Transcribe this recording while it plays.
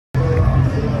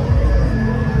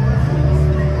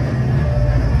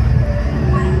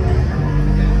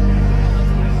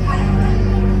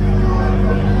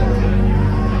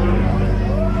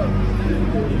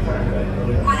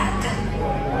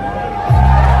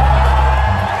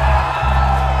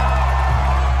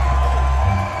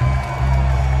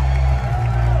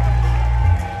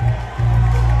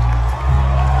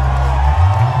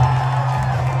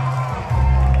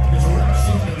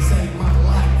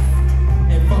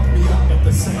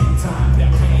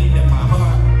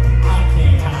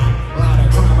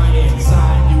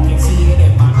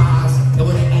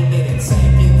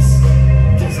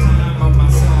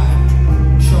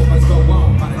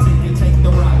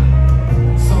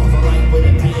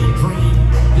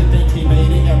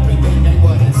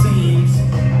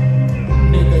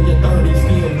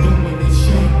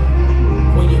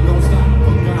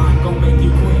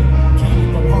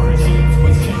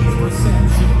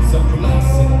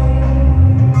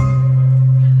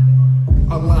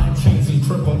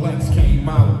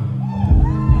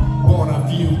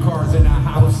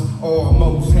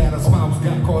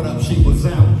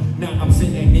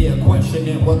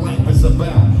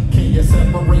you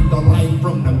separate the light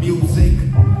from the music?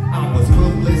 I was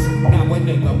clueless, now a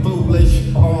nigga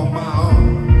foolish on my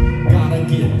own. Gotta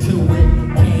get to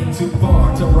it, came too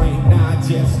far to right now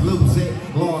just lose it.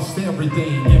 Lost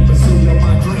everything in pursuit of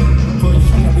my dream,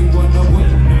 pushed everyone away,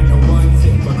 not the one's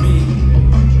here for me.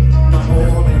 Not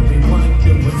all everyone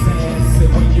do is ass,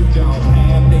 and when you don't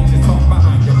have, they just talk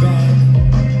behind your back.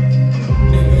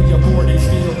 Nigga, you're 40,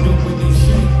 still doing this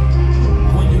shit.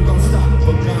 When you gon' stop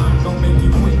for God, gon' make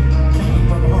you quit. Came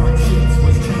from hardships,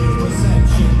 was changed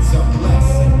perceptions, a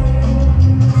blessing.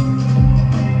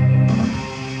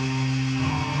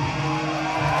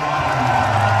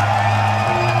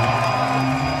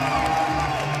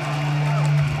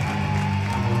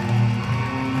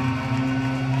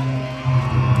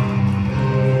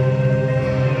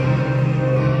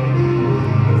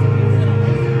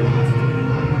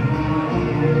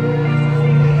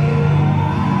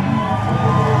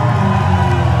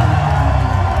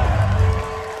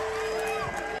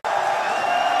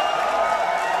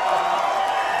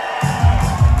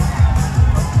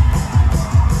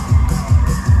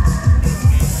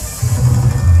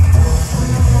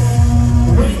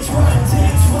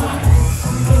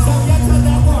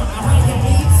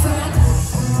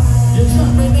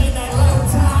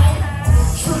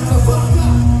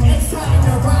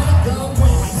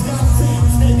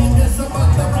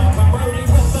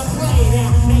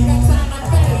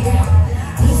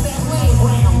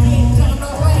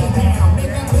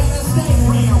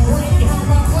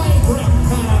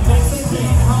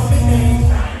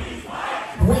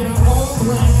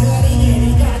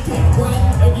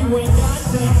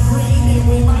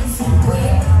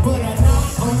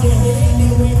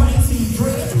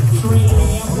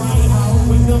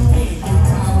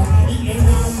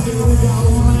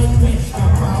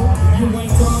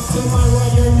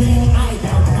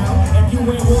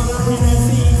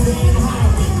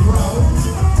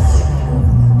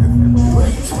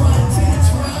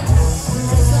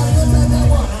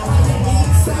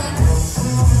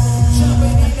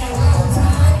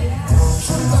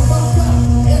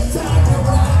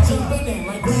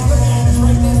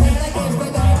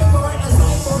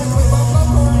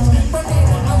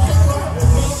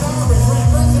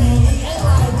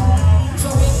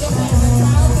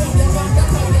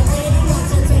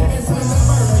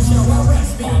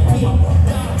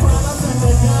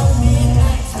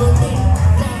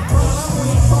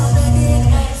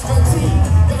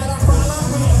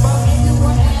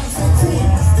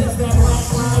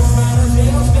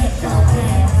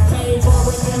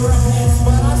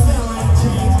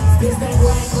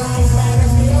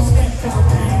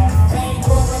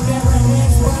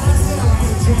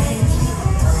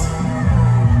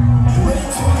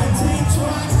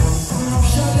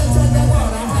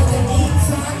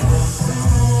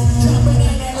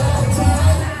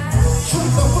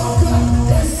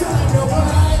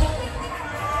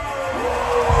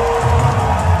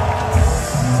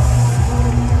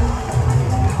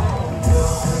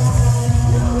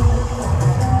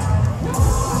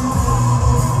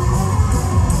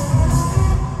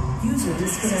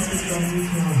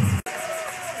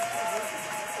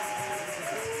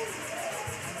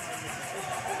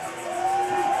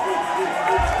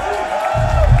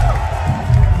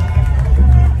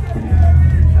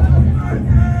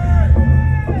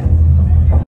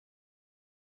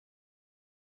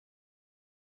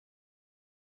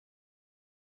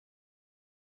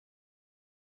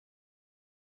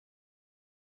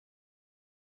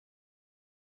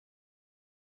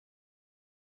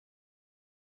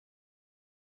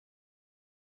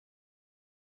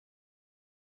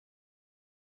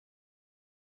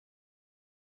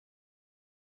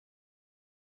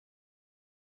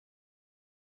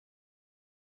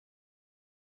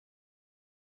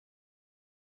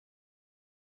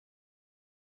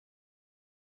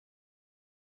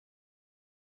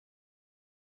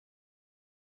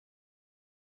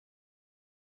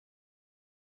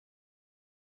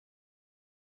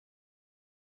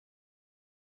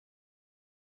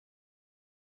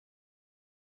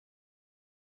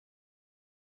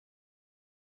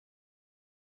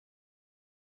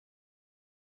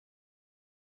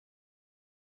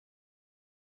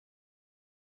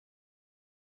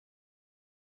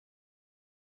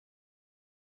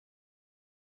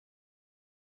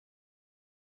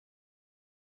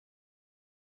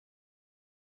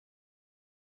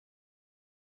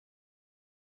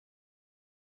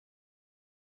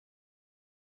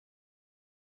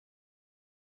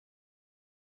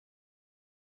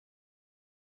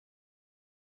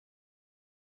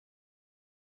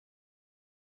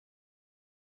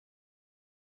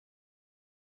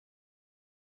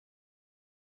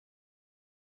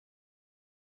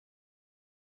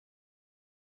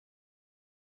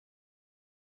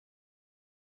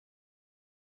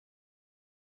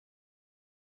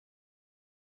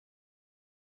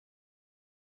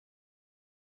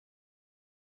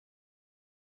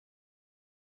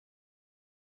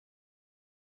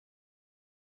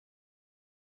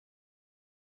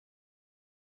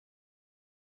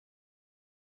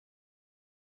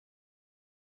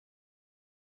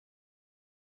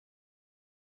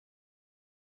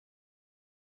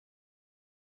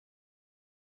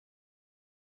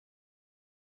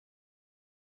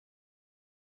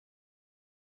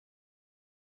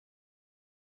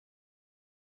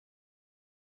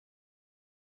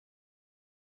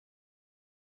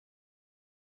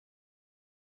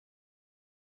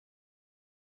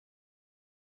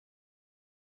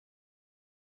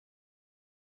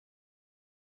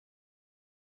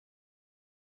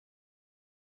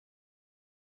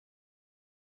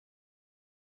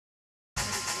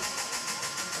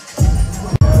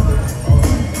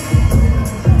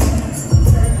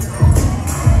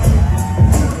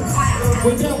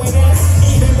 we're doing this,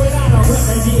 even without a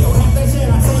record deal. Half the shit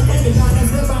I say can't be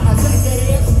honest about a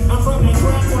executives. I'm from that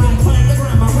crack line, playing the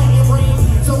grandma wedding ring.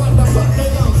 So what the fuck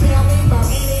they gon' tell me about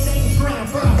anything scrap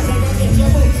up? Nigga, get your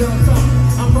boots on top.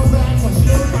 I'm from back for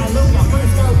Snoop, I look my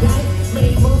first go day.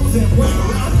 Made moves and went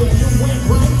right, then you went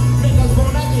right. Niggas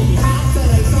wanna be hot till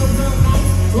they so nice.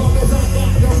 Long as I got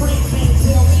the ring, can't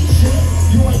tell me shit.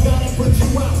 You ain't got it, put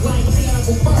you out like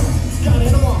animal first. Got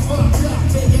it all fucked up,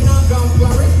 thinking I'm gon'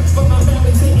 flourish. But my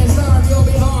family's sitting starved, you'll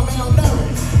be all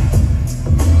malnourished.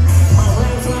 My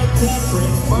rhymes like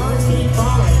Tetris, bars keep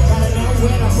falling. Gotta know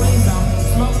where to place them.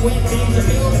 Smoke with danger,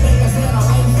 feel the niggas that I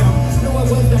lace them. Knew it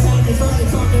was the package, started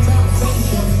talking about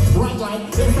spaceships. Right like,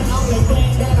 it's the only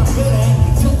thing that I'm good at.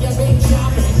 Took your big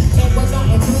shopping, and was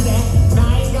nothing to that. Now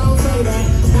I ain't gon' say that,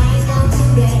 now I ain't gon' do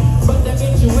that. But the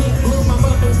bitch you ain't blew my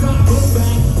bumpin' top blue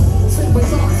back. Simple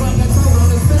talks like a toad on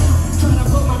the set. Tryna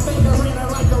put my finger in her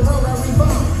like a rotary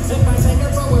bump. If I take her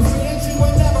for a spin, she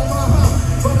would never know her.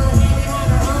 But her hand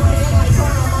behind her own head like her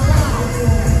on my line.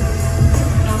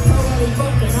 I'm totally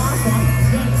fucking awesome.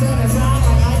 Got set aside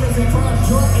like Iris and Cross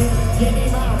Jordan. Give me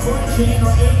my fortune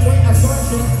or eat with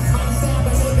assortion. Might stab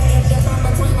a nigga if you come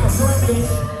between my swordfish.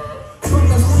 From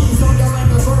the squeeze on your like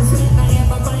a corset. I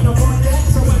am a final forget,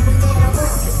 so if we go to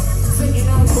work. Sitting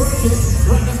on porches,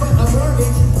 running for a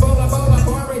mortgage. Bola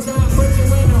porridge, I put you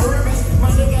in a orbit. My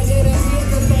nigga did a shit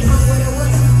cause they hung with a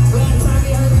wreck. Last time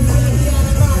he heard me say he had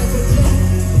a knowledge of jet.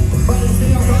 But he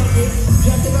still rocked it,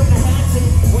 just give him the hatchet.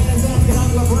 When his ass got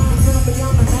LeBron, still be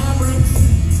on the Mavericks.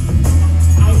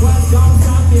 I was gon'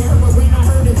 stop there, but when I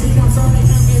heard it beat, I started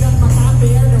counting up my cop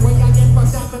there. The way I get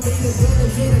fucked up and beat is good as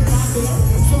shit is not there.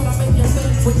 Sort of make you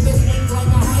think with this ink like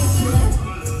a high chair.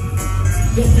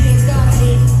 This kid's gotta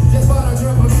eat, just bought a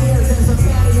drip upstairs and some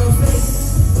patio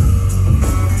seats.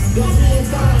 This kid's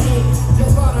gotta eat,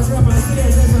 just bought a drip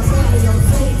upstairs and some patio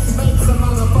seats. Make some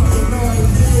motherfucking noise,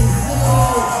 please.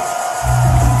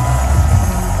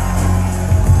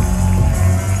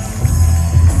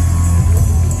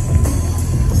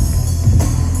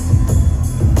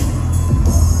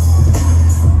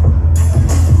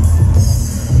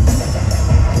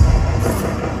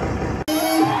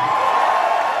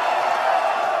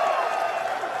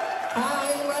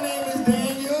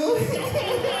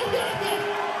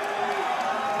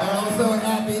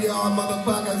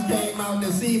 Motherfuckers came out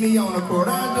to see me on a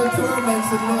Quaranta tour. Make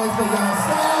some noise for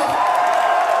yourself.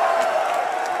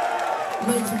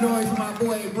 Make some noise for my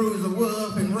boy Bruiser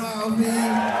Wolf and Ralphie.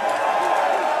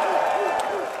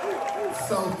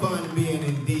 So fun being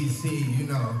in DC, you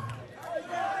know.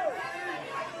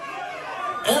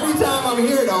 Every time I'm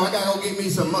here though, I gotta go get me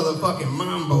some motherfucking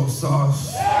mambo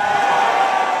sauce.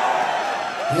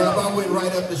 Yep, I went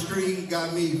right up the street,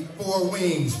 got me 4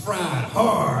 wings fried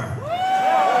hard.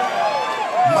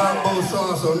 Mambo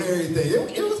sauce on everything.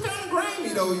 It was kind of grimy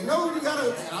though, you know.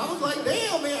 I was like,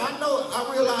 damn man, I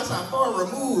realized how far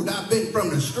removed I've been from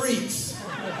the streets.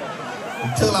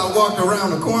 Until I walked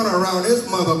around the corner around this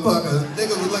motherfucker.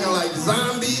 Niggas was looking like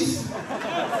zombies.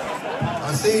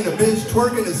 I seen a bitch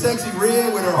twerking a sexy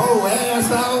red with her whole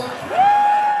ass out.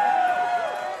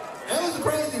 That was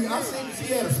crazy. I seen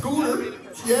she had a scooter.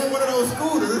 She had one of those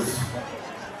scooters.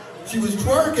 She was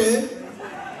twerking.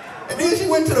 And then she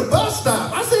went to the bus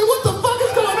stop. I said, what the fuck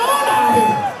is going on out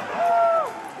here?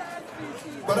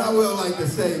 But I will like to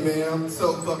say, man, I'm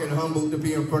so fucking humbled to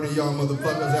be in front of y'all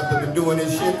motherfuckers after been doing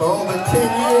this shit for over 10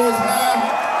 years now.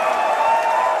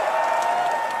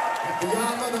 And for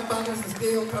y'all motherfuckers to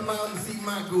still come out and see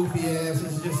my goofy ass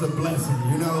is just a blessing,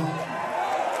 you know?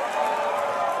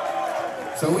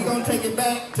 So we gonna take it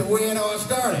back to where it all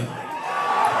started.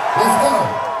 Let's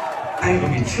go. I ain't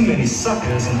gonna get too many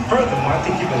suckers, and furthermore, I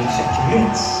think you better check your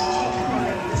minutes.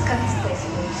 Let's cut this place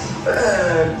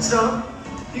loose. Son,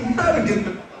 you better get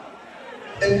the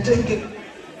and take it,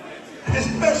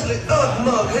 especially Ugg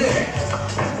Mug here.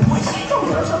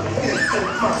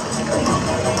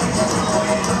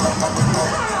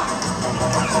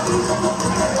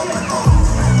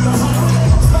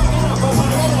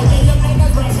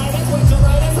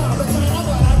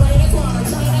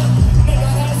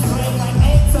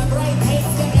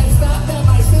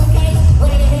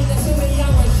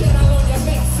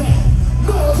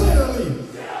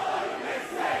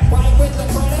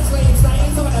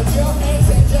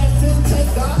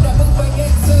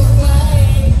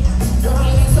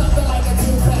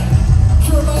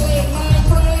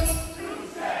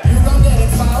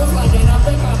 Like an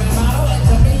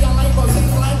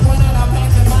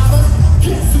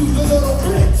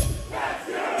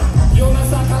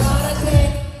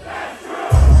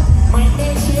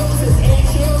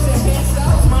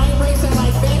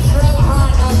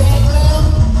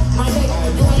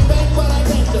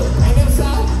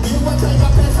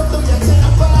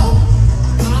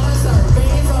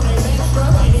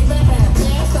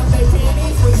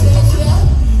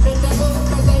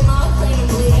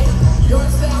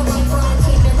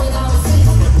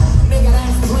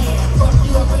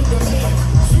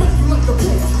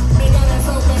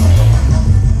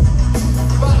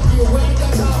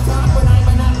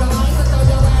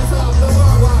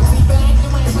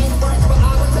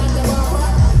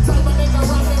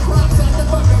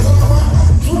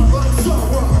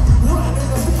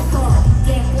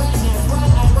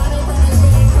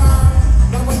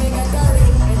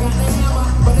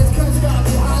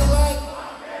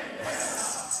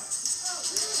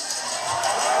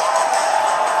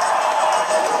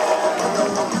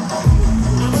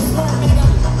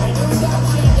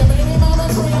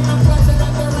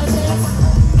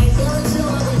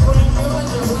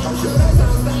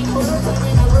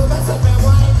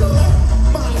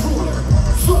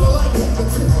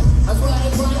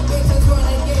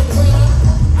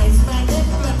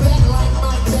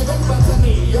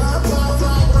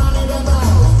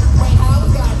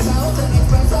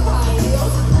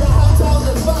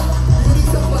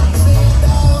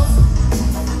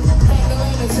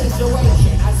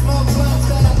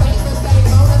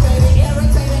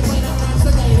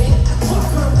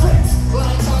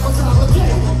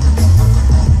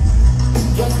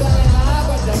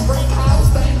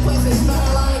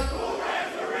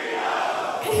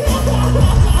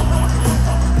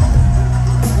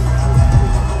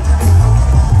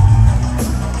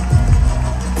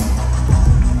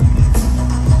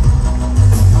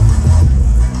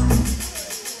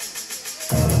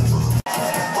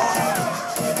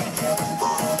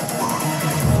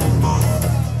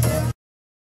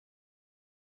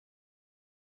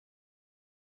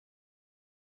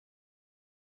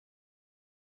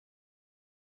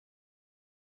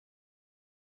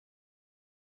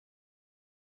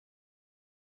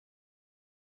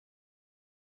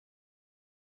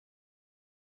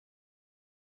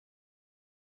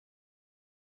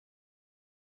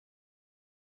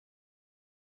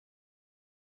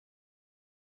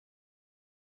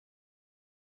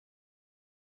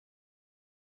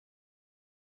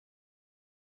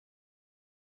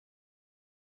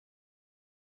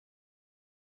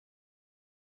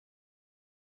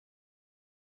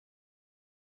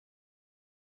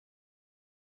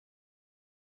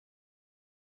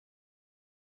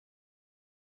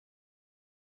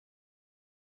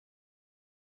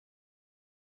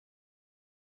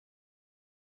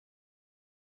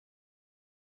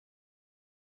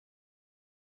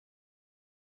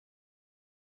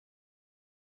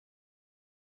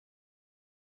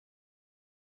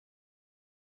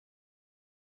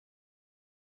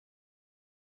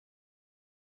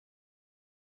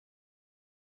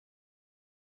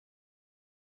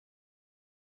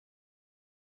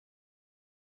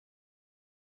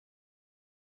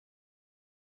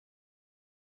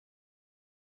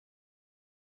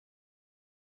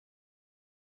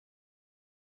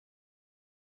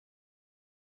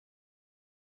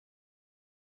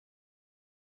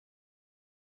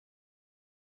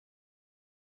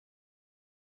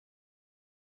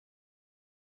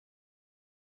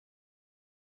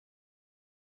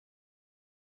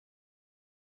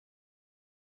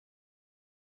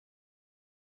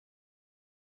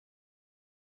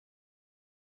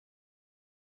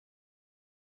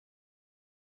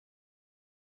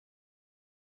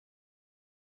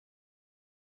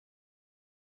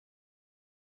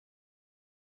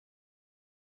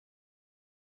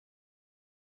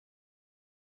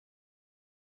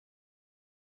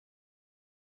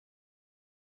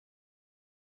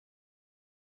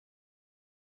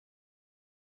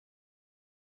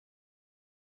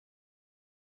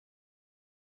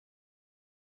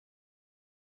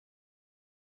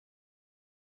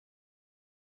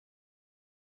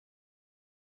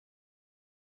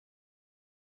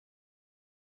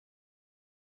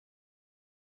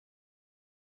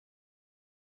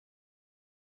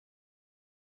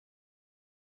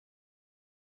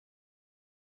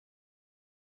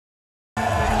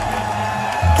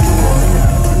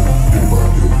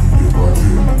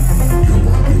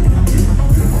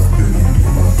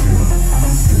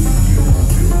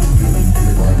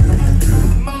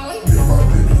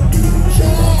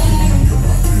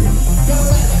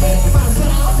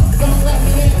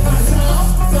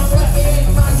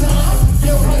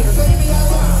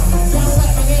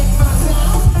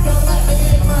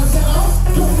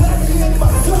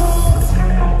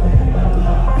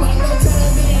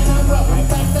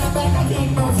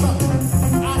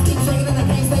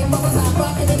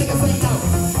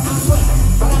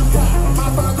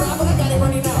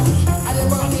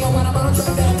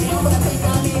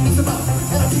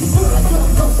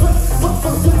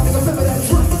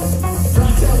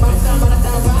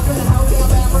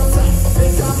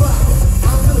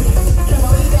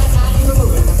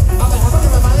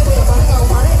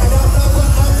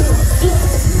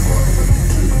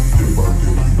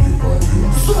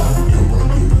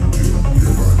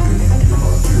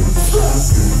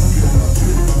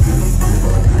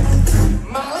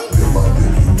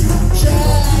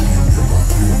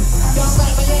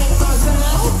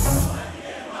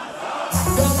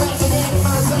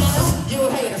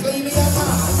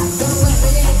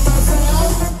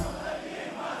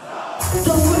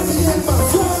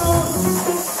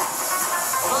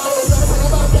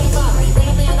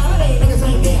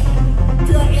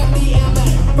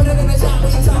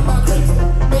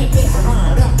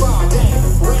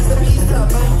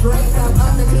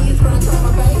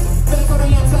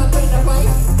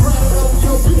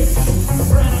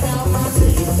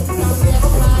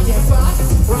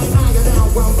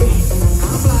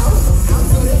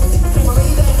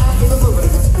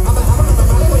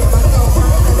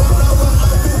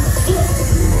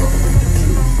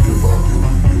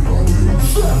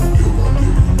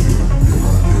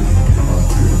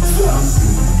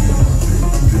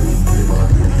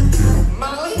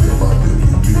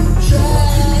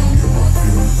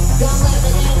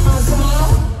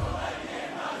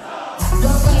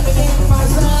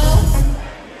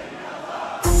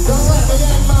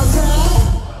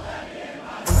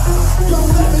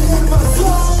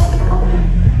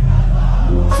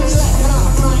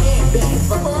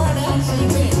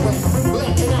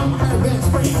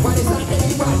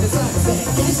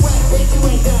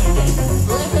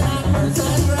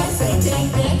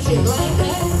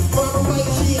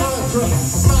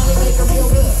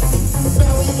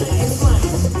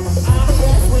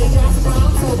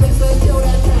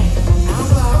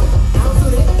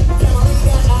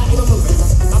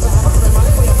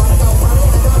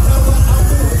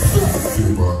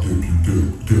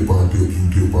Let's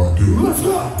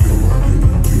go!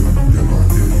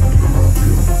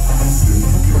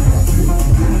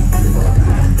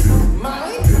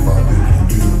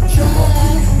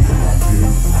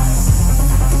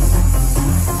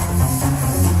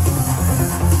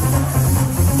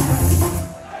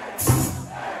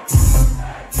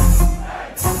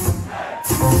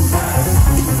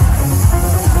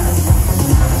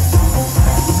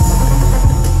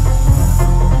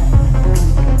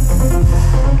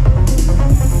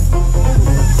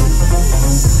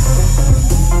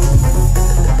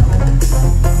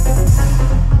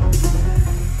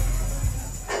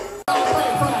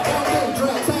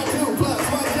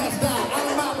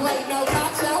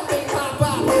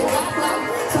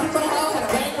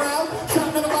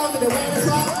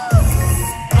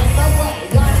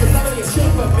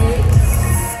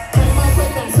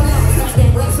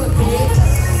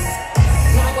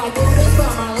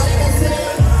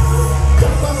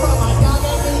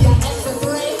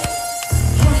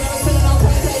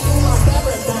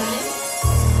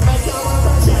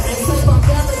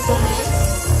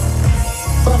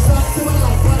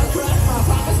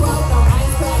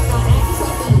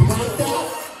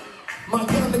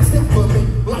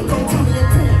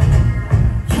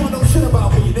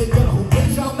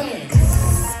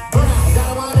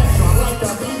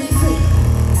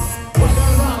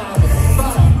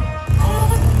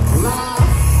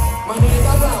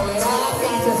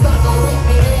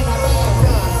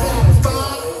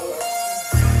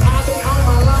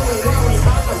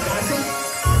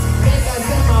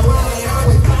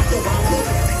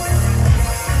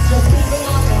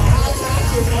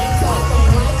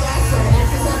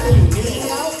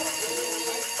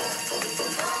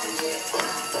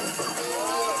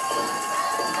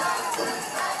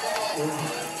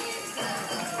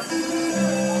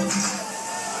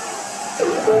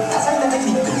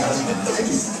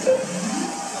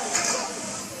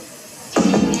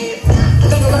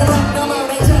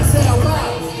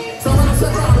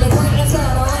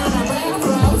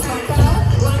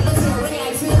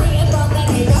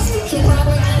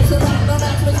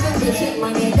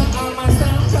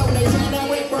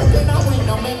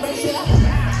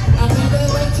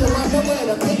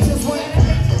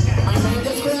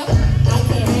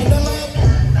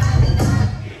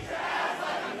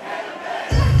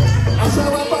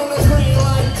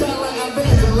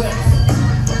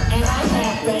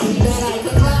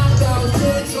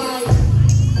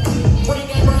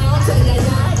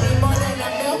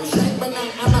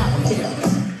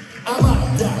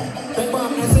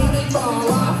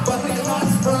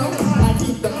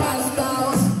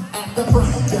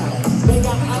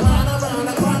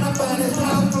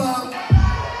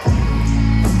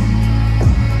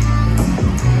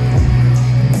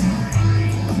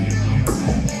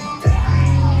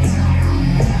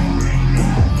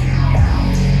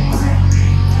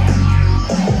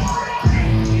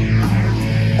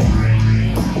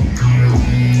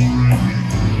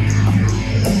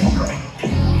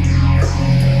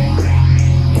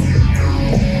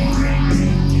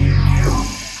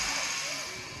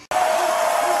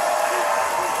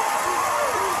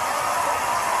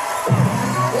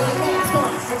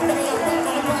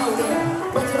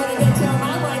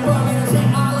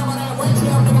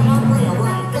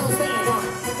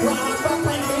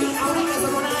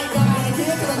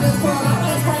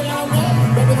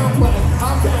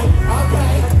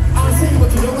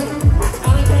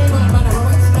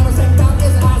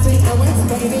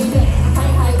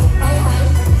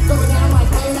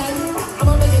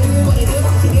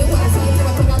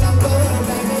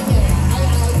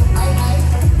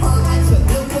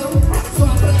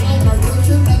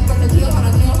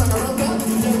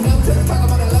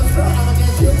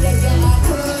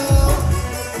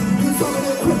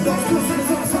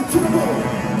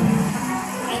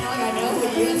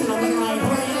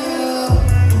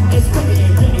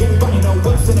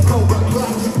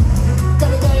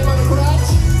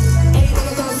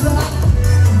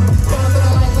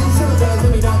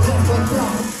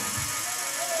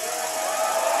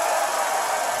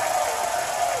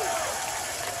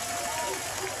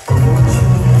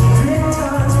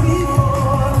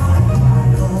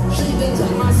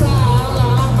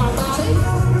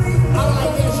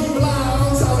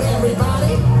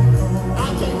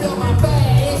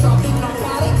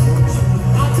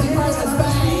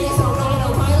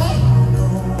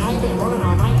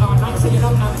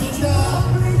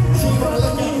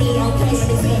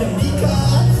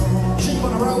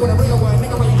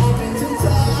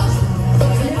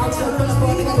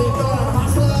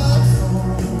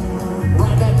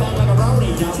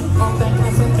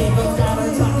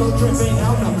 Dripping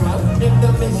out the blood.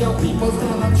 to miss your people,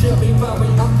 tell them chill before we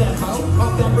up that mo.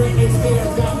 Up that Britney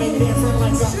Spears, got me dancing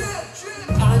like a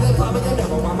out of the club with the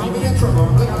devil, I might be in trouble.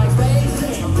 Looking like Space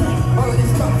Jam, all of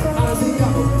these cups, out of these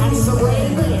double. I need some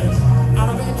Ray-Bans.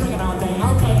 I've been drinking all day.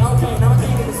 Okay, now I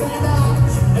can't even stand up.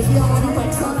 If you don't want to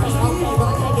flex, okay, but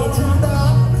I can't get jumped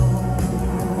up.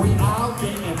 We all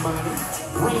getting money.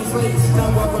 Rain sleeves, know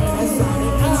what we're inside.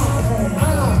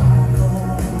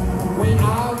 We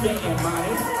all getting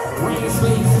money. Rain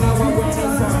sleeves, know what we're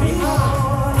inside.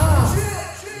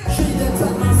 She just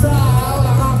took my soul,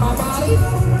 I'm on my body.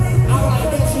 I like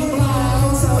that she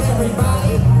blows, so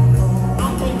everybody. I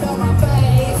can't feel my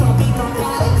face, I'll be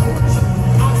narcotic.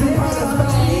 I see her in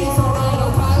space, on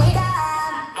autopilot.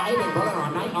 I've been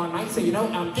rolling all night, so you know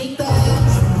I'm geeked up.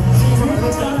 She's wanna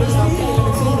look at me, okay, let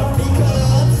me see the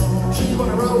because she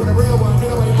wanna roll with a real one,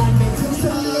 nigga, we acting too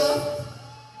tough.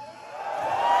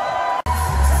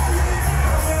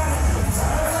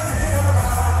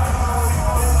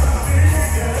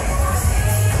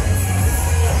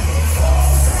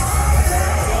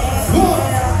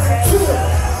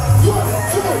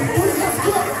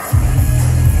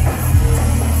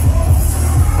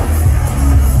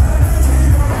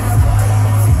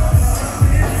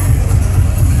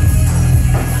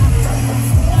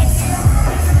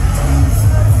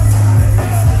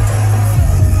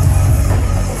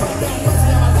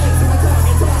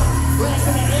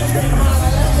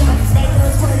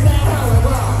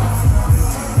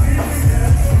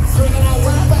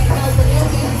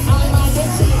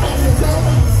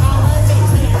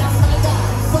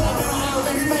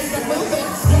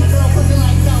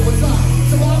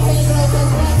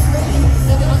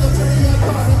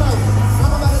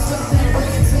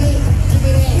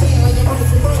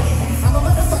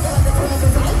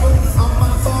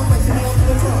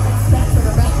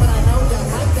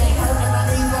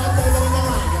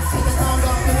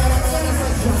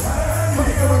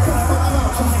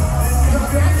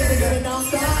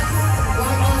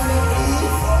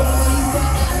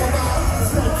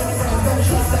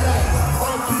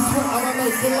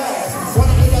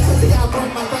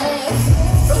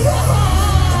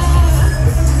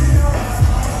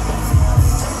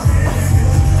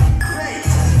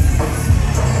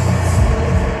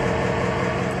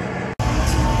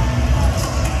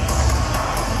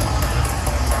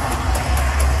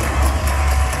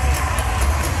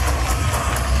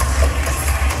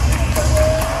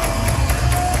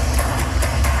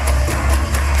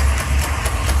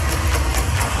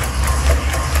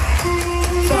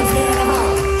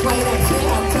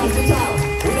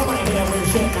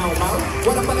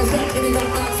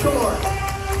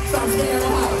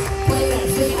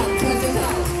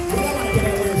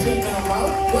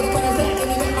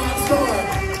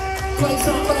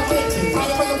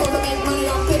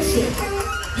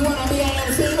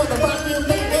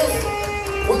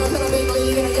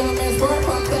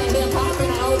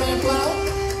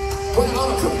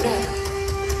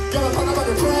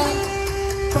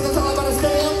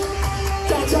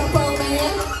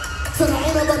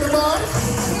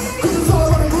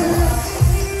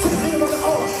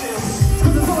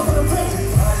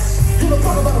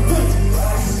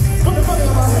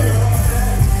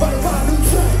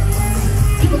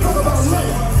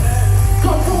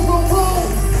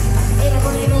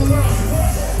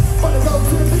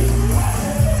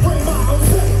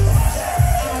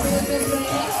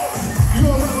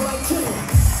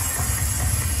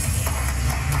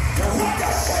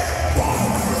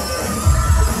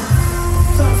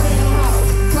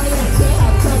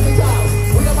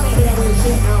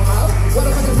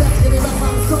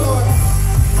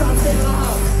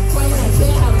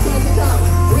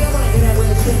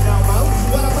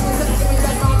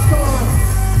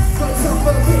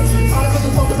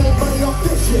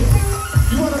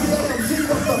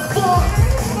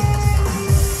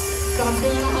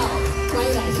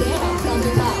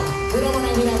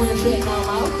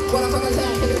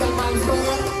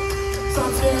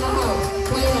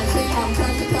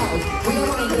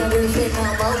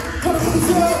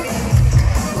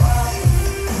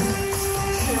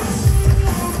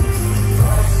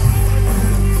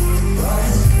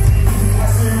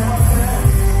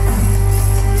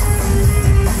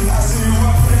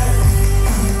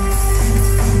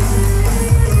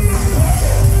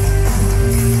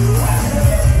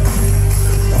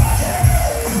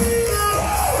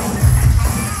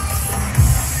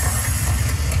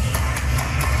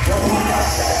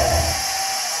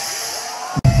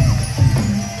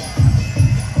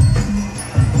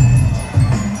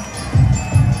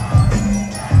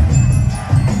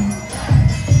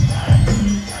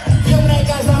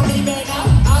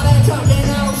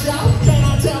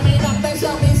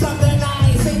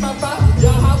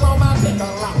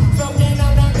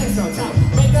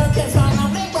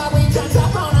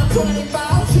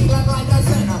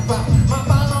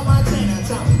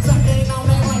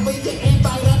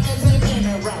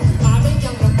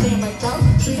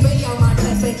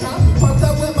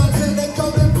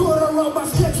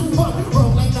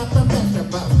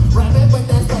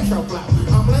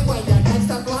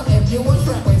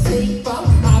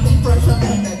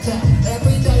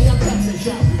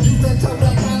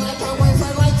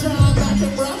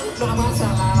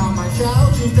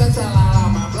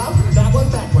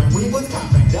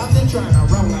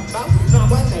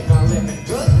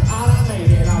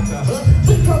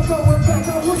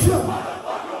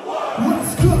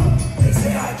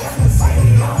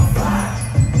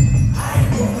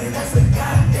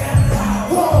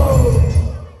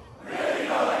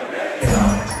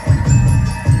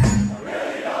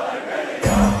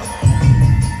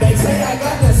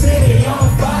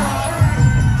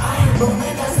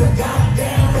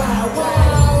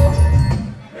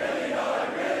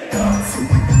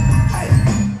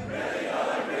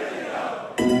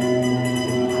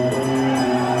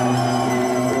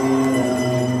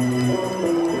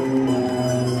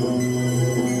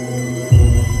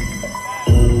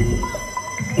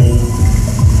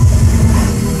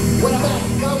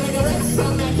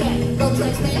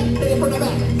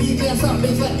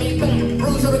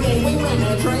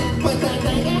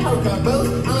 smoke a booze.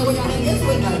 Only way I hang is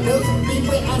with a news. Be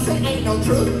quick, I say ain't no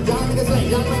truth. Y'all niggas lame,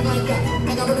 y'all ain't like that.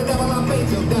 Hang up with the devil, I'm paid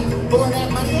to death. For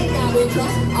that money ain't got we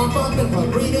trust. I'm fucked up for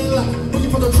greedy luck.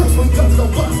 Looking for the trust, we come so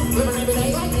bust. Living every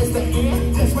day like it's the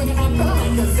end. Just waking up, feeling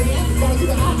like a sin. Gotta keep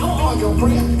an eye on all your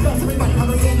friends. Cause everybody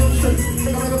hungry in the streets.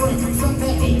 Think I'm gonna bring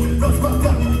something to eat. No fucked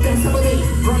up, that's how it is.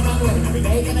 Growing up living every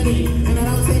day gonna be. And I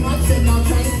don't seem like shit, no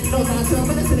change. No time to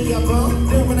in the city of boom.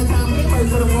 Then when the time we emerge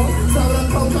to the room. So the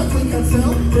culture we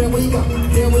consume. Here we go,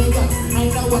 here we go.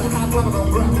 Ain't know what a hot plumber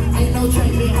gon' grow. Ain't no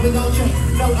change, man, how we gon' change?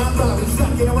 No umbrella, we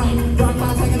stuck in the rain. Dark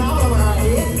clouds hanging all over our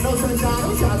head. No sunshine,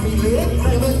 we try to be lit.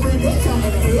 Neighbors breathe in, shot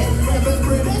in the head. Neighbors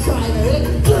breathe in, shot in the head.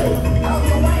 Hold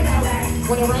your weight on that.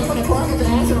 When it rain, when it pour, get your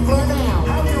ass on the floor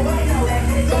now. Hold your weight on that.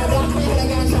 So the dark man, the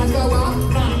gunshots go off.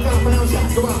 Knock off, but no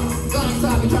shots go off. Glocks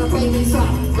off, you tryna play me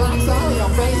soft. Glocks off,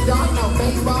 your face dark, no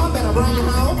baseball. Better run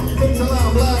home. Fix a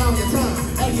little blood on your tongue.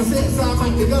 Exorcist, I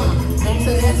might be gone.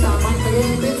 Exodus, I might be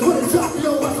in. Bitch, what is up,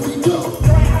 yo, what do we do?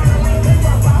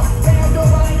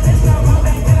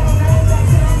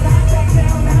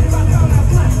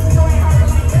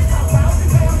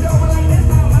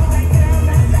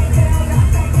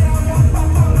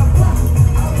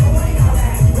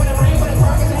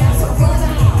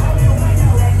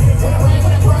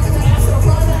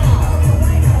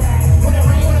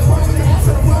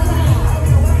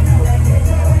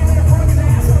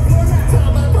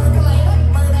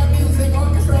 Murder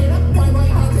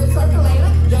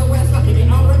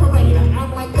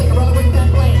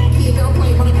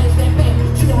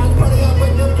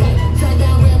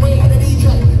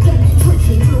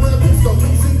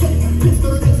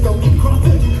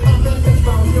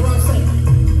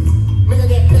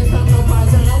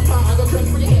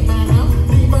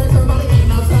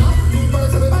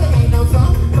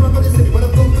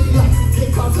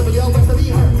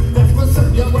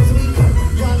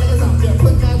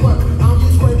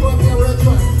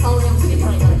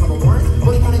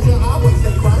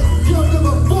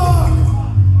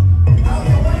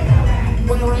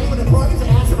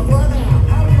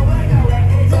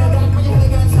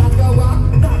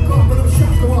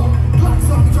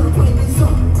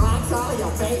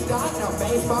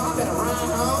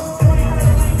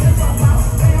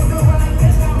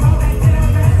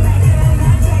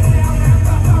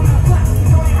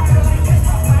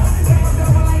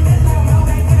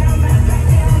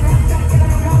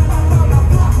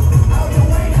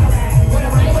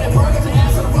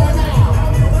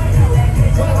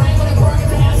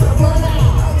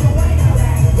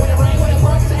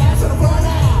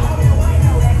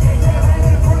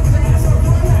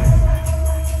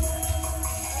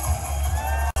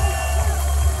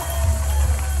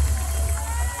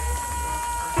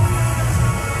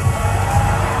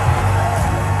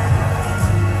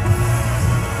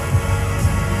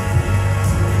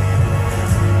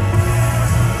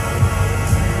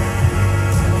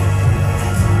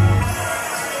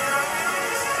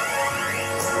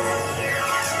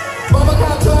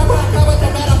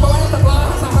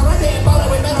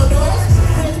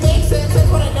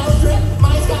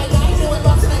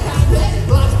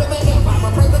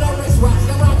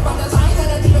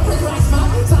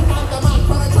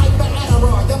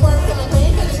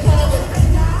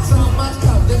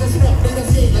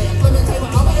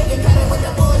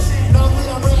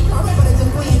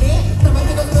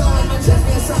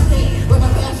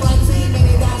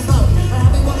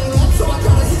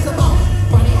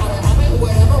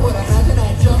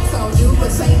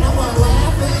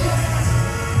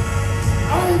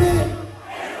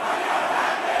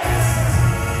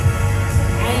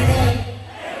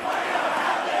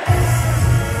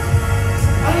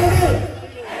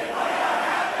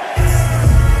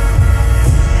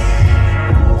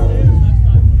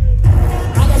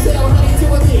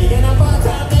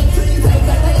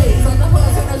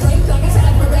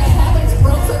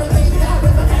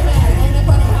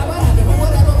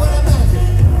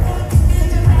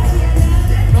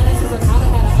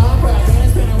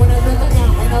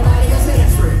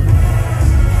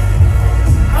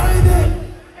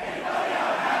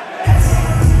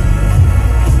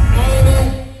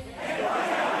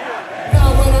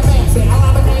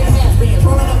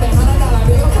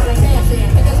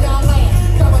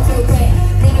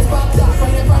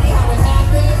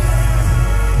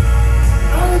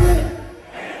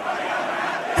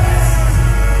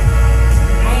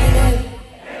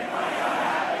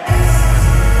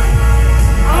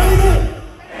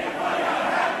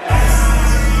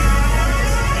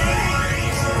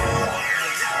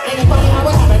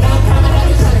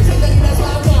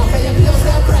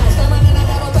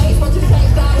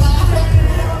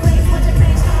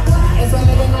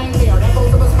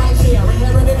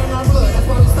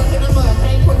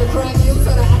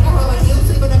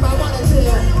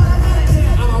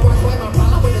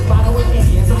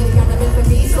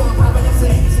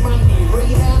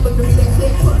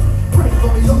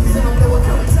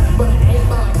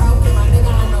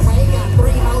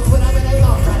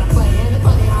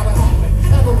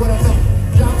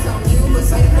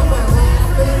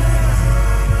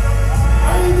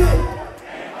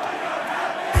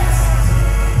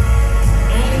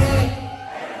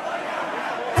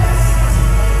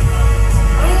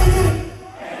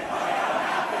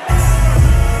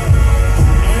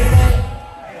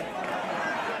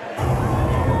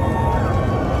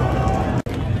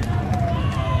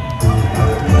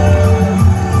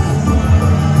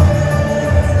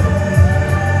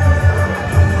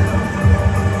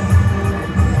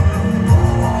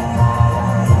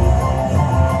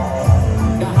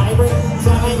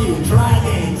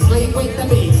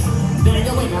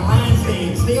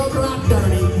still drop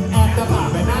dirty after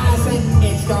popping. I say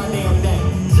it's goddamn day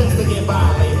just to get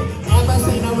violated. Ever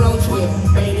seen a road trip?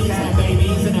 Babies and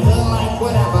babies in the hood like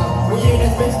whatever. We in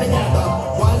this bitch together.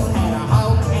 Once had a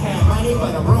hoe and had money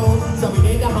for the room, so we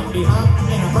did the Humpty Hump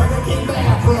in a Burger King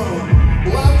bathroom.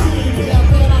 Low key, get up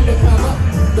in undercover.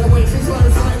 The way she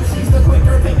slurs like she's the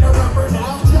quicker picker upper.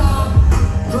 Now job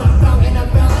dropped out in a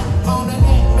belly on the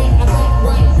neck, make a fat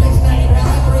white bitch named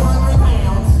Helen, 300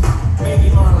 pounds, maybe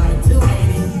more like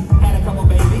 280. Had a couple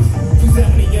babies,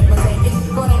 270 give or take it.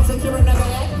 But I'm secure in the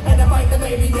bag, had to fight the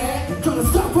baby dad. Trying to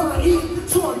stop her and eat,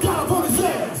 so I got up on his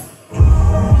ass.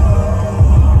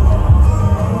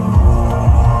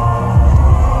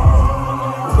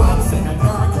 Once in the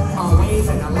dark, always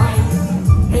in the light.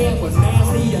 Head was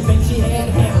nasty, I think she had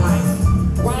headlights.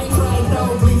 White right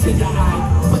though, bleach in your eye.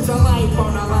 Put your life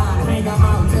on the line, hang them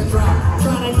out to dry.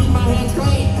 Trying to keep my hands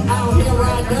clean, out here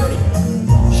ride dirty.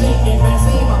 Shaking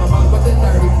messy, I'm about with the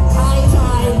 30. High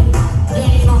tide,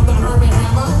 gain off the hermit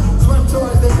hammer. Swim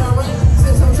towards the current,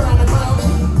 since I'm trying to cloud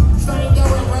it. Stain your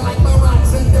river like the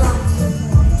rocks and dirt.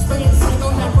 Spin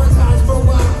single heifers, eyes for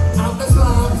what? Out the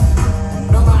slums.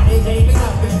 Nobody gave me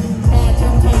nothing. Had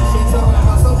temptation, so I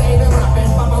hustled David Ruffin.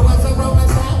 Papa was a Roman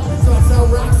sound, so I sell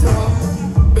rocks to him.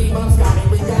 Beam up Scotty,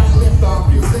 we got lift off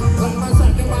music. Like my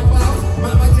son in my clothes,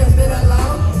 mama just did it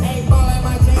loud. Ain't ball in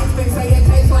my jeans, they say it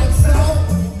tastes like soap.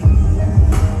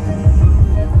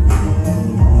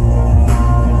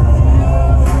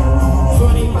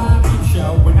 25 peep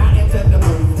show when I enter the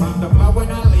booth. Mouth the blow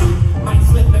when I leave, might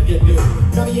slip if you do.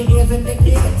 Cover your ears and the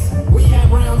kids, we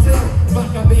have round two.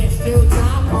 Fuck a bitch 2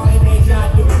 times, call it deja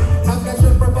vu. Hug a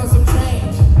stripper for some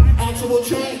change, actual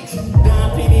change.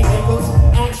 Dime penny nickels,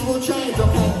 actual change,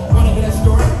 okay? Wanna hear a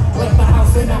story? Left the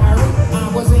house in a hurry,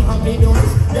 I was in Humpty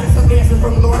Doors. Got some dancing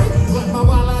from Lori, left my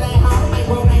wallet at home, they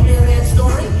wanna hear that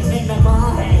story. In the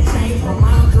car, had change from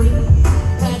laundry.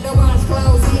 Had to wash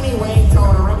clothes anyway,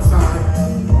 told her I'm sorry.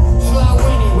 Slow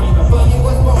anyway, before you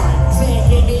was born. Said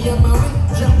give me a moment,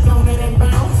 jumped on it and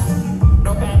bounced.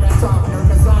 No fabric softener,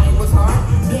 cause I was hard.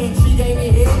 Then she gave me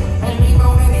hit, had me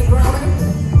moaning and groaning.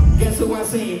 Guess who I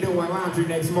seen doing laundry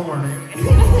next morning?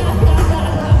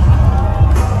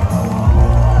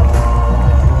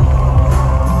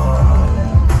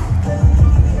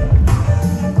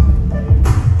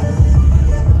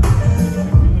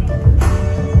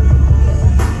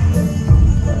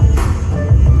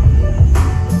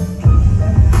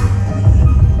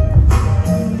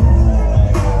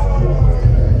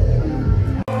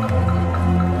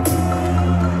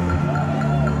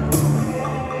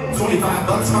 25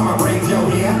 bucks, mama brings your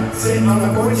hair. Sitting on the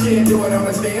porch, yeah, do it on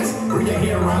the stairs. Bring your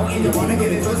hair out and you wanna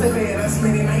get it twisted. Man, that's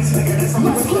really nice, nigga, that's how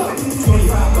let's go.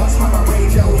 25 bucks, mama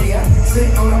brings your hair.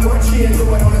 Sitting on the porch, yeah, do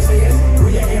it on the stairs.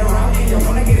 Bring your hair out and you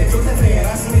wanna get it twisted. Man,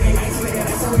 that's really nice, nigga,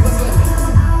 that's how we was living.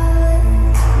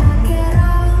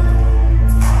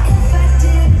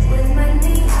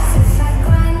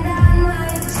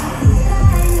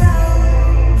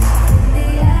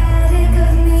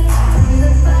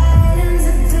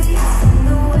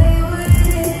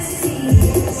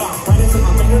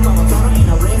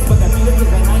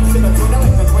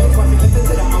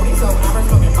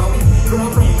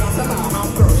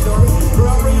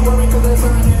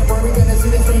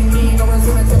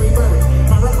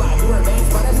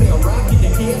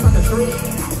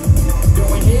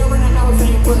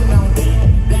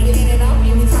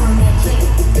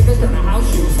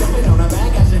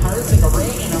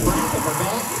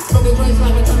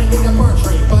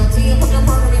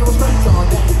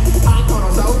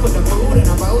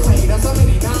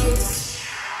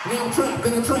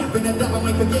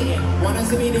 Wanna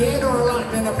see me dead or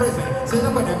locked in a prison? Sit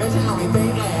up in a bitch and only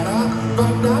thing add up.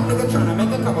 Fucked up, nigga tryna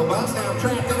make a couple bucks. Now I'm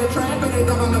trapped in a trap and they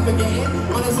double up again.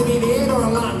 Wanna see me dead or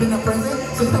locked in a prison?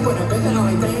 Sit up in a bitch and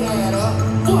only thing add up.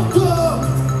 Fuck up!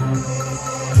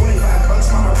 25 bucks,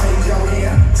 mama raise your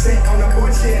hair. Sit on the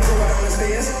porch, yeah, do it on the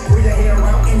stairs. Pull your hair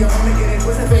out and you wanna get it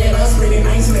twisted. Fed us really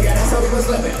nice, nigga, that's how we was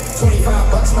living.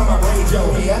 25 bucks, mama raise your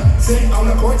hair. Sit on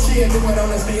the porch, yeah, do it on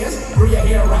the stairs. Pull your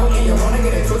hair out and you wanna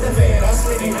get it twisted. Fed us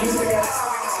really nice, nigga,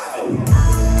 that's how we was living.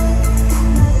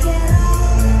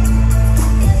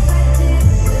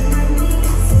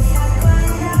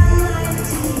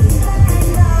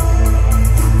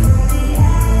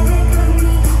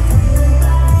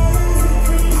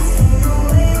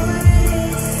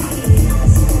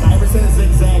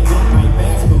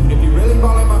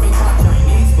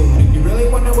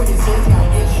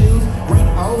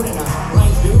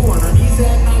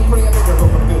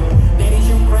 Daddy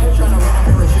shoot crap, trying to win a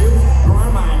pair of shoes.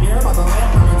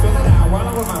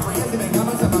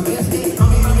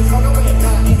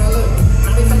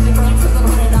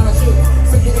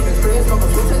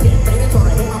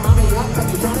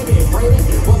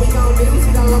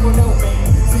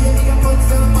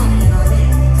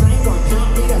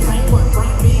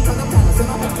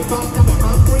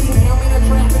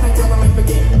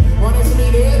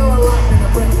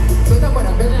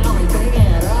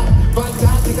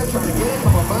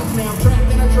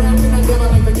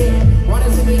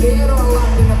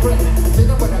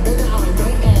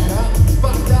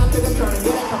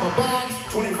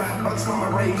 bucks,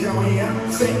 mama, raise your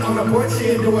hand. Sit on the porch,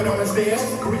 yeah, do it on the stairs.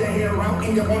 Pull your hair out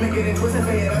and you wanna get it twisted.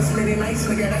 Fed us many nights,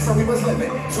 nigga, that's how we was living.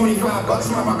 25 bucks,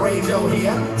 mama, raise your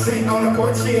hair. Sit on the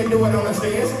porch, yeah, do it on the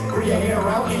stairs. Pull your hair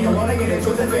out and you wanna get it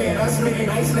twisted. Fed us many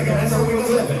nights, nigga, that's how we was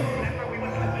living.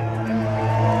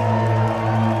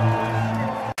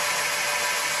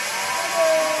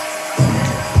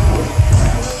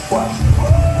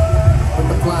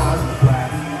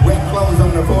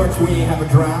 We ain't have a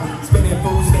drive, spending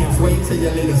food stamps, wait till you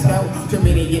let it snow. Too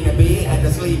many in the bed, had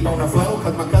to sleep on the floor.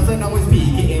 Cause my cousin always be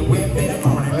getting whipped in the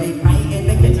morning. Late night in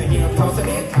the kitchen, hear him tossing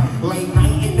it. Late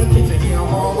night in the kitchen, hear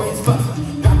him always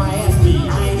fussing. Got my ass beat,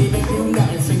 I ain't even do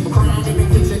nothing. See me crying in the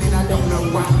kitchen and I don't know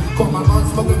why. Caught my mom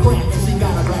smoking crack and she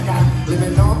got a black eye.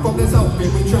 Living on focus open,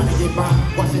 we tryna get by.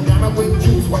 Wash it down with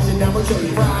juice, wash it down with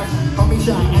chili fries. Homie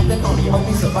shot at the pony, hope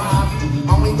he survive.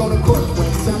 Only go to court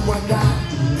when someone died.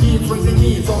 Kids raising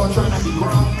kids, all trying to be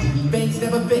grown. Things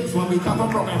never fix when we come from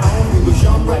broken home. We was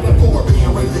young, black and poor,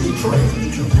 being raised in Detroit.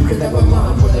 You could never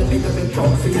learn what a nigga been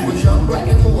taught. So you was young, black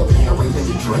and poor, being raised in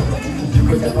Detroit. You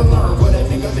could never learn what a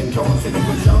nigga been taught. So you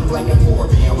was young, black and poor,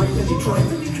 being raised in Detroit.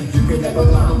 You could never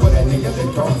learn what a nigga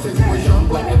been taught. So you was young,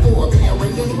 black and poor, being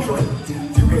raised in Detroit.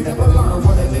 You could never learn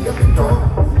what a nigga been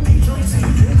taught. Detroit,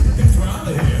 that's where I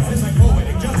live. It's like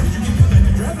poetic justice, you can collect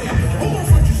the draft. Who gon'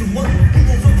 front you some work? Who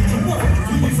gon' front you some work?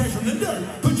 You be fresh from the dirt.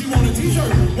 Put you on a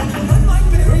t-shirt. Want to run like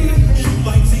Barry? Shoot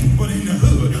like Zeke, but in the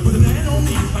hood. With a man on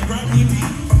me, like Y.B.P.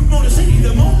 Motor City,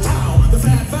 the Motown, the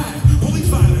Fat Five, police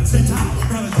violence, and top,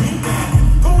 probably dream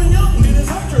bad. Going young, did his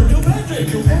hunter, Bill Patrick.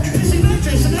 Dizzy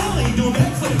Nitrous and Alley doing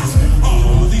backflips.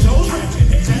 Oh, these hoes ratchet,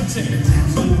 they taxing.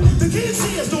 But the kids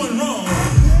see us doing wrong.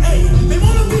 Hey, they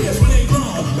wanna be us when they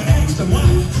grown. But ask them why.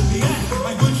 They act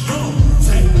like good strong.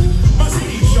 Say, my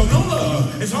city show no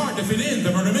love. It's hard to fit in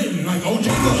the murder mitten like OJ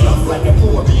Love. Young, black and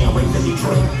poor, being raised in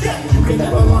Detroit. You can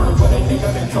never learn what a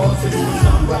nigga been taught. So you was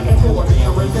young, black and poor,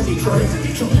 being raised in Detroit.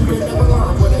 You can never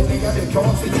learn what a nigga been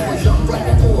taught. So you was young, black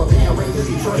and poor, being raised in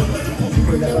Detroit. You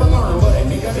can never learn what a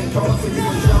nigga been taught. So you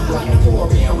was young, black and poor,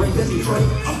 being raised in Detroit.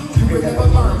 You can never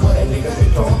learn what a nigga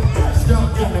been taught.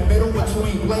 Stuck in the middle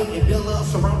between Blake and Dilla,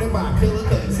 surrounded by killers,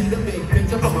 couldn't see the big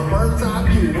picture from a bird's eye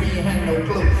view. We ain't had no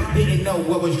clue, didn't know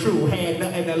what was true, had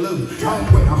nothing to lose.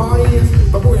 Home where the heart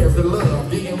is, but where's the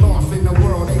love? Getting lost in the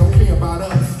world, they don't care about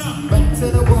us. Back to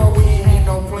the world, we ain't had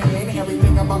no plan.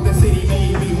 Everything about the city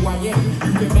made me who I am.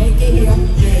 You can make it here,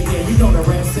 yeah, you know the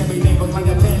rest. Everything was like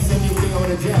a test, and you feel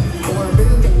the jet. Or a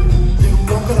building, you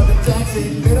woke up the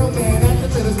Jackson. Middle man, after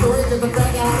to the story, cause the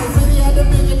back out of the city had the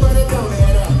vision, but it don't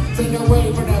add up. Take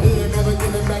away from the hood, never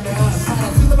give it back to us.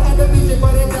 Had to have the vision,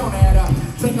 but it don't add up.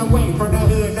 Take away from the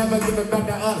hood, never give it back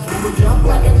to us. We were young,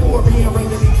 black and poor, being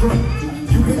raised in Detroit.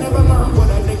 You can never learn what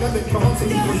a nigga been taught. So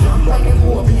you was young, black and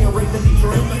poor, being raised in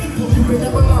Detroit. You can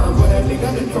never learn what a nigga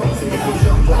been taught. So you was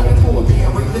young, black and poor,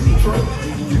 being raised in Detroit.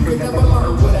 You can never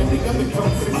learn what a nigga been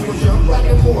taught. So you was young, black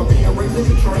and poor, being raised in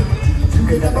Detroit. You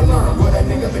can never learn what a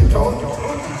nigga been taught.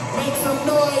 Make some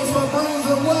noise for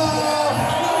Bruiser Wolf.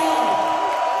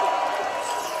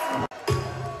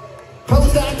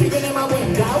 Close that peeping in my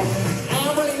window. I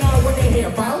don't really know what they're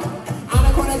here for. On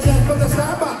the corner just from the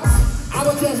Starbucks. I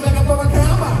was just looking for a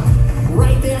combo.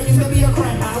 Right there used to be a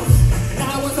crack house.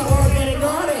 Now it's an organic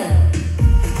garden.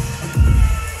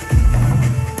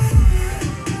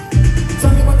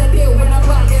 Tell me what to do when the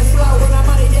block gets slow, when the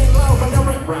money gets low, when the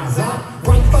rent rise up.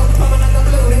 White folks coming out the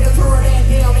blue, they just throw that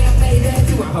deal, man, pay that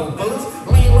to a Whole Foods.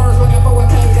 Landlords looking for a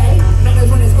payday. Niggas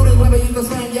running scooters when we use the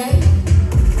slang, yeah.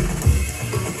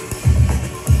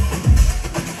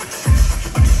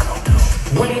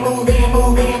 When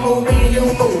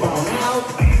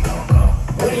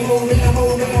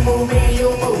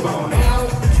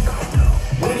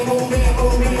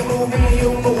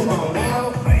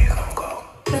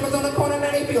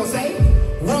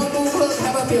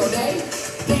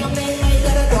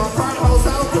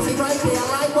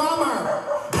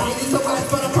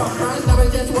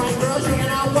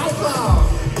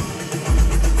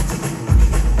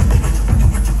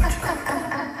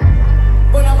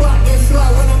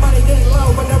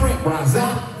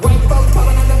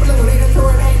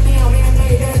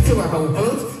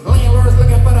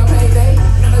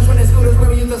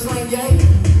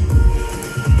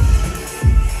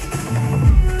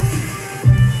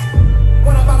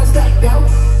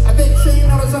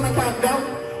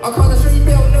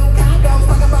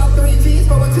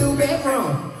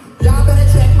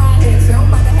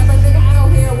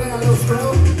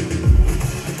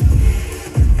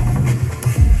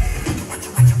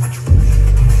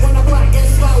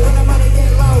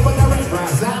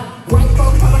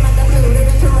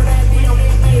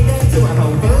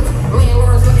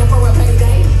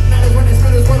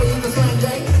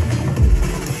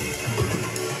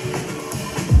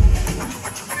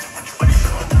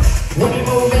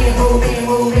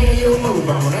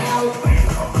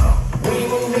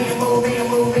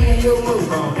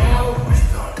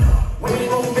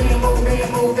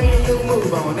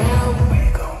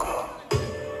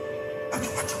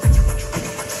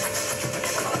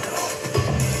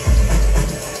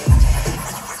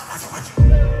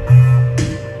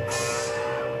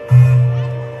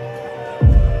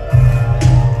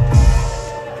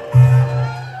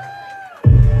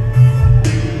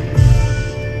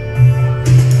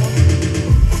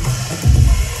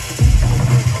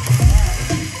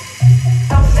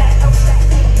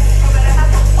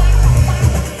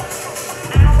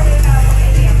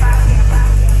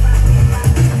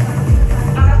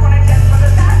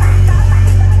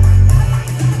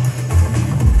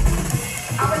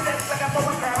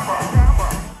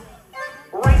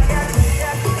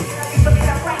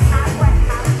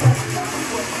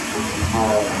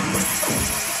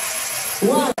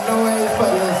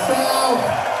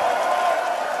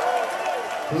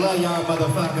y'all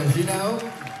motherfuckers, you know?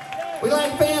 We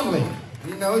like family.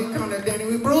 You know, you come to Danny,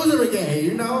 we Bruiser again,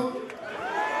 you know?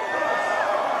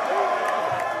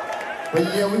 But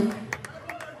yeah,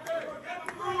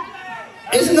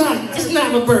 it's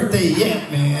not my birthday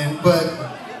yet, man, but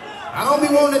I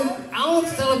don't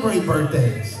celebrate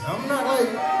birthdays. I'm not like,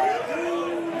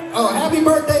 oh, happy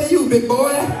birthday to you, big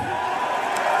boy. I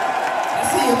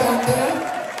see you back there.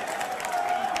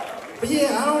 But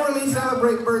yeah, I don't really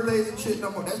celebrate birthdays and shit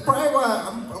no more. That's probably why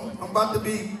I'm about to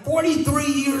be 43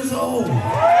 years old. You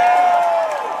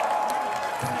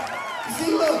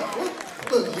see,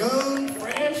 look young,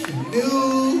 fresh, and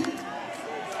new.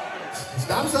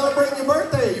 Stop celebrating your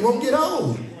birthday. You won't get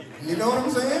old. You know what I'm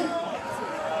saying?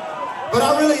 But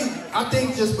I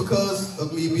think just because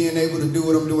of me being able to do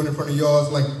what I'm doing in front of y'all is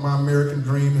like my American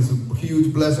dream is a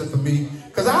huge blessing for me.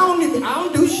 Cause I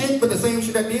don't do shit but the same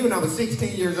shit I did when I was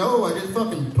 16 years old. I just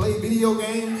fucking play video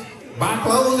games, buy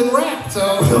clothes, and rap. So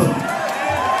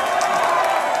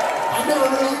I never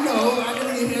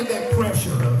really had that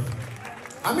pressure of.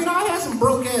 I mean, I had some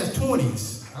broke ass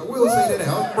 20s. I will say that.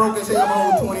 I was broke as hell in my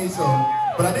whole 20s,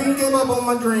 but I didn't give up on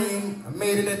my dream. I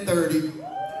made it at 30.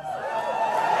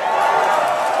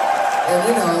 And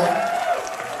you know,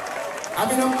 I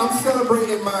mean, I'm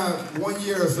celebrating my 1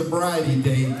 year of sobriety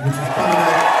date, which is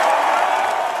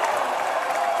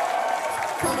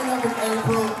coming up in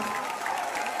April.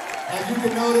 As you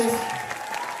can notice,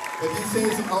 if you see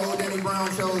some old Danny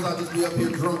Brown shows, I'll just be up here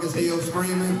drunk as hell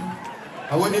screaming.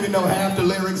 I wouldn't even know half the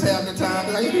lyrics half the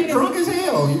time. Like, you be drunk as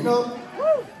hell, you know?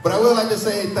 But I would like to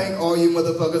say thank all you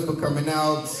motherfuckers for coming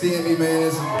out, seeing me, man.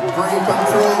 It's a dream come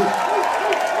true.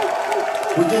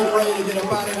 We're getting ready to get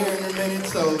up out of here in a minute,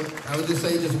 so I would just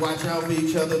say just watch out for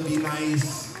each other, be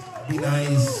nice, be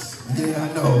nice. Yeah,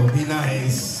 I know, be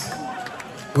nice.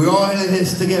 We're all in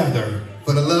this together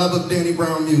for the love of Danny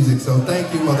Brown music, so thank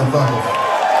you, motherfuckers.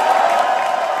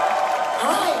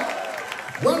 All right,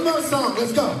 one more song,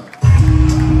 let's go.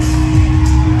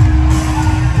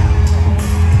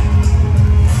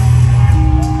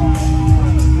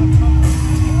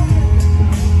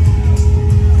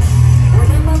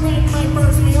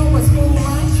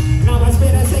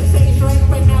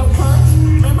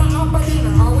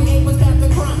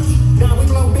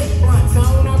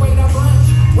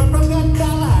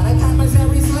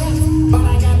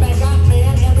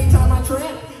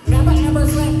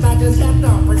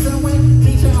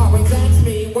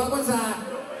 What was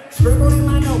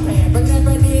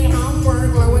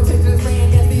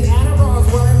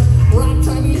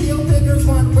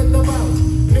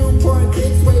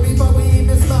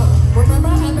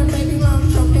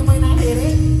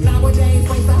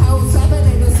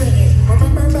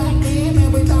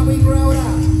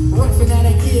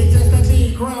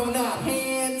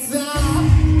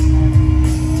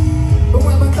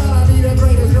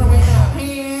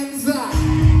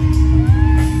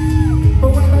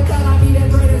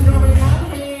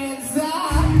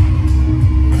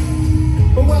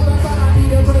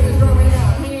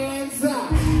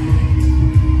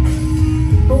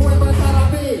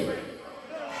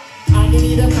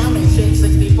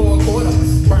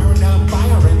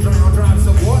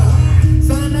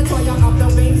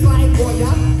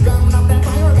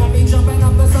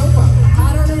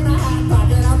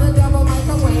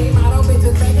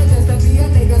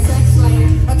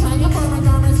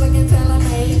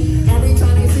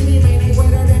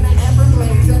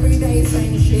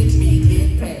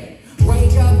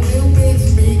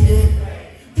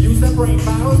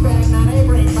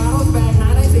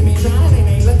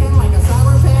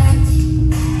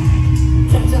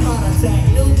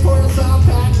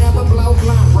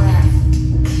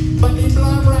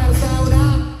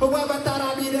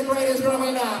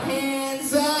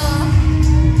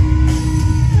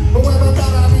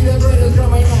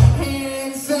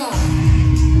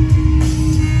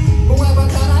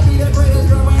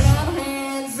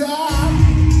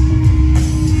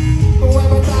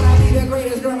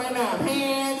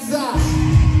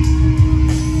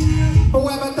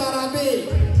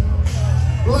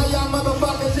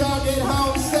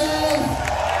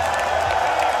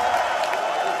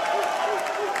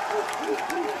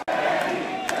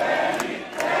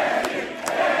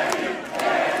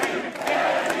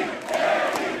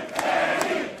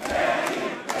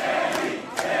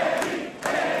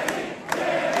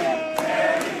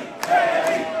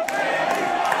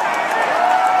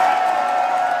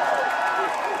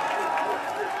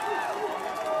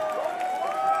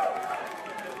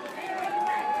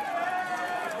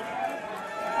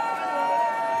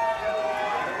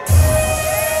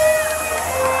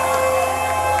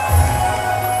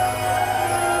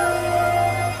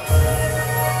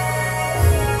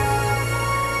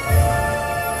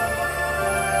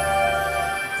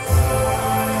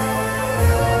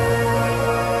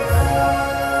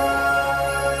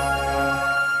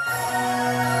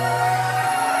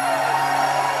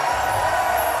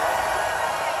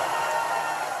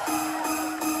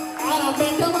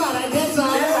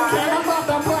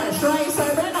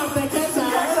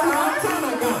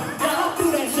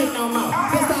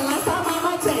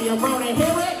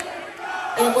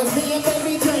was me and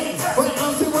baby Jenn. Went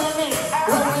on to our name,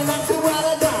 rolling up to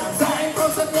Quaranta. Starting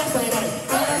post up yesterday,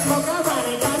 and I smoke a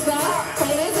running, can't stop.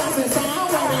 Faded up and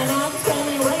sound, waiting up,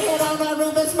 standing right here on my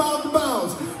roof and smoke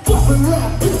bones. Fucking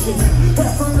rap bitches,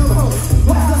 half from the host.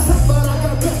 What's the stuff but I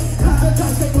got paid? The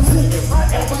touch they was singing.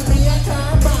 It was me and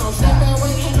turn bound, stepping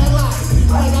waiting a lot.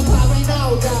 Like a popping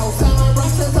no dough, selling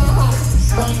rushes are hot.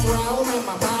 Bankroll in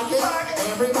my pocket,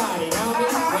 everybody know me.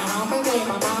 When I'm in day,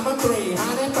 my mama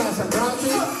 300 for some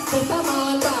groceries. Think I'm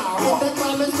all about, hit the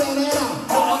club and spin it out.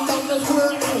 I'm down the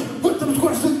square, hey, put them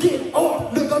squares to get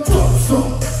off. Nigga, drop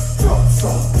some, drop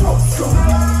some, drop some,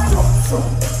 drop some,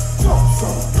 drop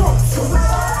some, drop some, drop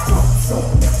some,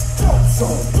 drop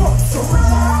some, drop some,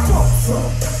 drop some,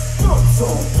 drop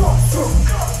some, drop some.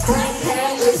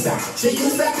 Crackhead Lisa, she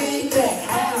used to be thick,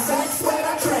 had sex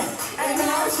with a trick, and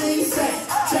now she's sick.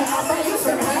 She offer you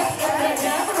some head, and they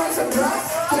never for some drugs.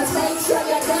 Just make sure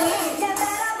you get it.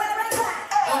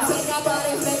 I'm sick about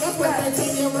these niggas with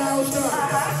 13-year-old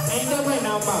stories. Ain't doing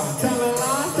no more, telling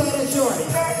lies to the shorty.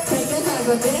 Take this as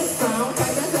a diss song,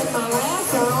 take this as my last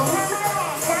song.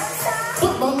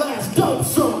 But my last dope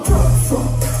song. Drop some,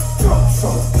 drop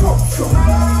some, drop some,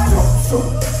 drop some,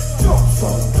 drop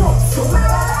some, drop some,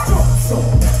 drop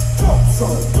some, drop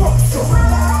some, drop some,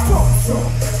 drop some,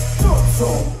 drop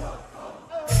some.